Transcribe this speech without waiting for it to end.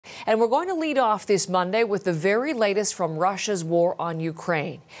And we're going to lead off this Monday with the very latest from Russia's war on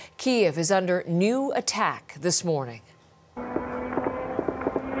Ukraine. Kyiv is under new attack this morning.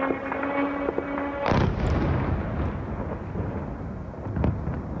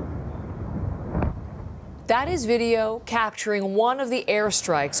 That is video capturing one of the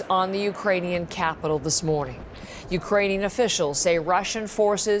airstrikes on the Ukrainian capital this morning. Ukrainian officials say Russian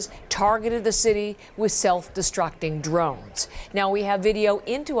forces targeted the city with self-destructing drones. Now we have video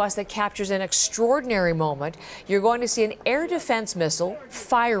into us that captures an extraordinary moment. You're going to see an air defense missile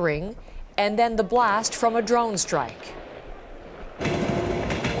firing and then the blast from a drone strike.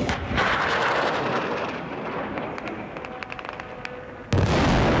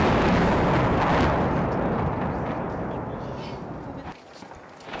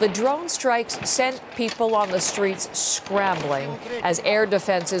 The drone strikes sent people on the streets scrambling as air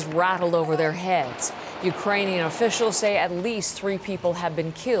defenses rattled over their heads. Ukrainian officials say at least 3 people have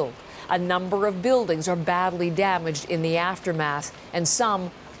been killed. A number of buildings are badly damaged in the aftermath, and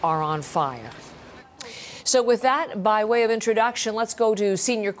some are on fire. So with that, by way of introduction, let's go to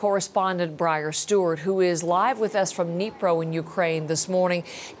senior correspondent Briar Stewart, who is live with us from Dnipro in Ukraine this morning.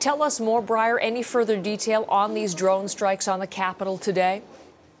 Tell us more, Briar, any further detail on these drone strikes on the capital today?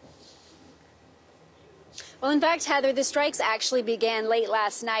 Well, in fact, Heather, the strikes actually began late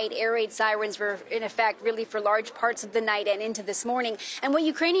last night. Air raid sirens were in effect really for large parts of the night and into this morning. And what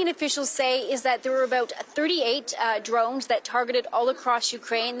Ukrainian officials say is that there were about 38 drones that targeted all across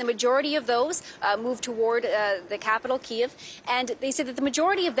Ukraine. The majority of those moved toward the capital, Kyiv. And they said that the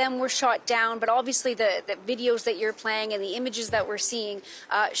majority of them were shot down. But obviously the videos that you're playing and the images that we're seeing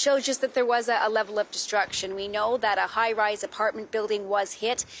show just that there was a level of destruction. We know that a high-rise apartment building was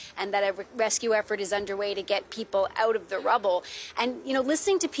hit and that a rescue effort is underway to get people out of the rubble. And, you know,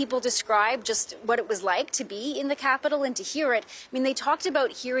 listening to people describe just what it was like to be in the capital and to hear it, I mean, they talked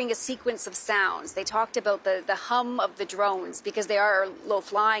about hearing a sequence of sounds. They talked about the hum of the drones because they are low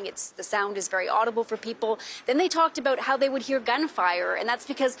flying. The sound is very audible for people. Then they talked about how they would hear gunfire. And that's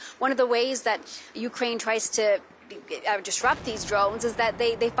because one of the ways that Ukraine tries to disrupt these drones is that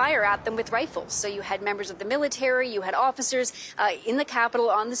they fire at them with rifles. So you had members of the military, you had officers in the capital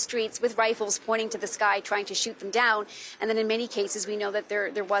on the streets with rifles pointing to the sky trying to shoot them down. And then in many cases we know that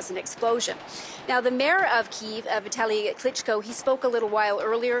there was an explosion. Now the mayor of Kyiv, Vitaly Klitschko, he spoke a little while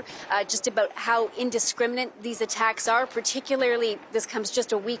earlier just about how indiscriminate these attacks are. Particularly, this comes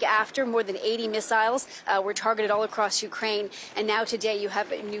just a week after more than 80 missiles were targeted all across Ukraine. And now today you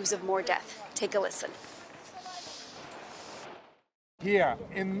have news of more death. Take a listen. Here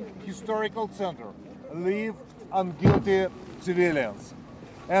in historical center live unguilty civilians.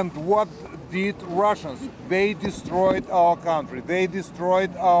 And what did Russians? They destroyed our country. They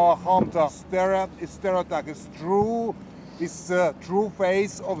destroyed our hometown. It's terror attack. It's the true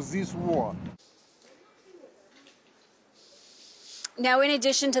face of this war. Now, in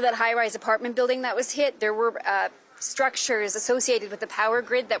addition to that high-rise apartment building that was hit, there were structures associated with the power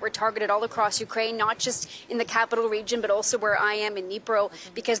grid that were targeted all across Ukraine, not just in the capital region, but also where I am in Dnipro,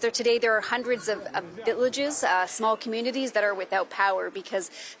 because today there are hundreds of villages, small communities that are without power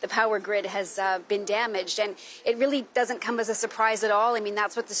because the power grid has been damaged. And it really doesn't come as a surprise at all. I mean,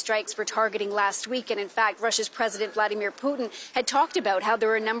 that's what the strikes were targeting last week. And in fact, Russia's President Vladimir Putin had talked about how there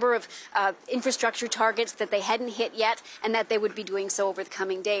were a number of infrastructure targets that they hadn't hit yet and that they would be doing so over the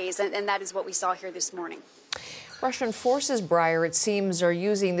coming days. And that is what we saw here this morning. Russian forces, Briar, it seems, are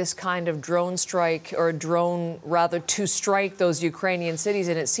using this kind of drone strike, or drone rather, to strike those Ukrainian cities,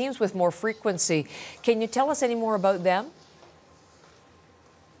 and it seems with more frequency. Can you tell us any more about them?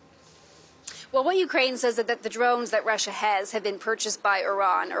 Well, what Ukraine says is that the drones that Russia has have been purchased by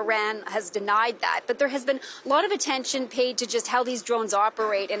Iran. Iran has denied that. But there has been a lot of attention paid to just how these drones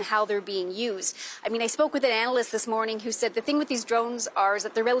operate and how they're being used. I mean, I spoke with an analyst this morning who said the thing with these drones is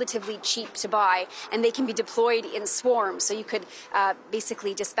that they're relatively cheap to buy and they can be deployed in swarms. So you could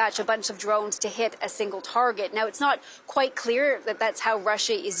basically dispatch a bunch of drones to hit a single target. Now, it's not quite clear that that's how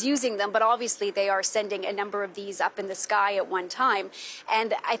Russia is using them, but obviously they are sending a number of these up in the sky at one time.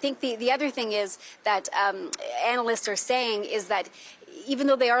 And I think the other thing is that analysts are saying is that even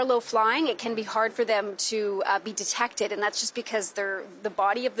though they are low flying, it can be hard for them to be detected. And that's just because the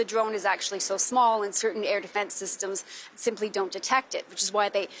body of the drone is actually so small and certain air defense systems simply don't detect it, which is why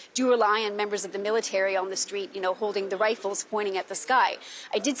they do rely on members of the military on the street, you know, holding the rifles pointing at the sky.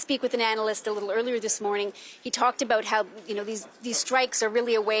 I did speak with an analyst a little earlier this morning. He talked about how, you know, these strikes are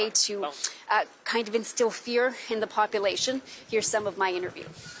really a way to kind of instill fear in the population. Here's some of my interview.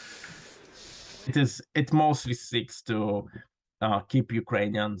 It mostly seeks to keep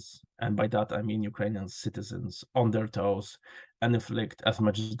Ukrainians, and by that I mean Ukrainian citizens, on their toes and inflict as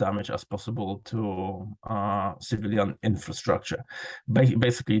much damage as possible to civilian infrastructure,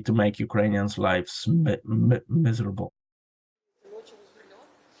 basically to make Ukrainians' lives miserable.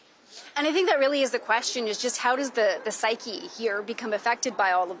 And I think that really is the question, is just how does the psyche here become affected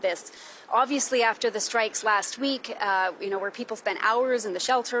by all of this? Obviously, after the strikes last week, where people spent hours in the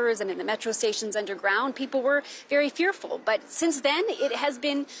shelters and in the metro stations underground, people were very fearful. But since then, it has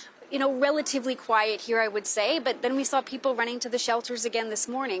been relatively quiet here, I would say. But then we saw people running to the shelters again this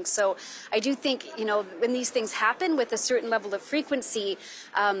morning. So I do think, when these things happen with a certain level of frequency,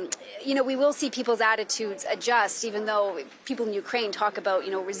 we will see people's attitudes adjust, even though people in Ukraine talk about,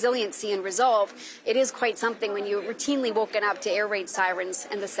 resiliency and resolve. It is quite something when you're routinely woken up to air raid sirens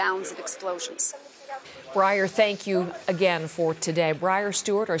and the sounds of explosions. Briar, thank you again for today. Briar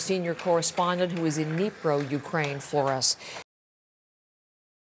Stewart, our senior correspondent who is in Dnipro, Ukraine, for us.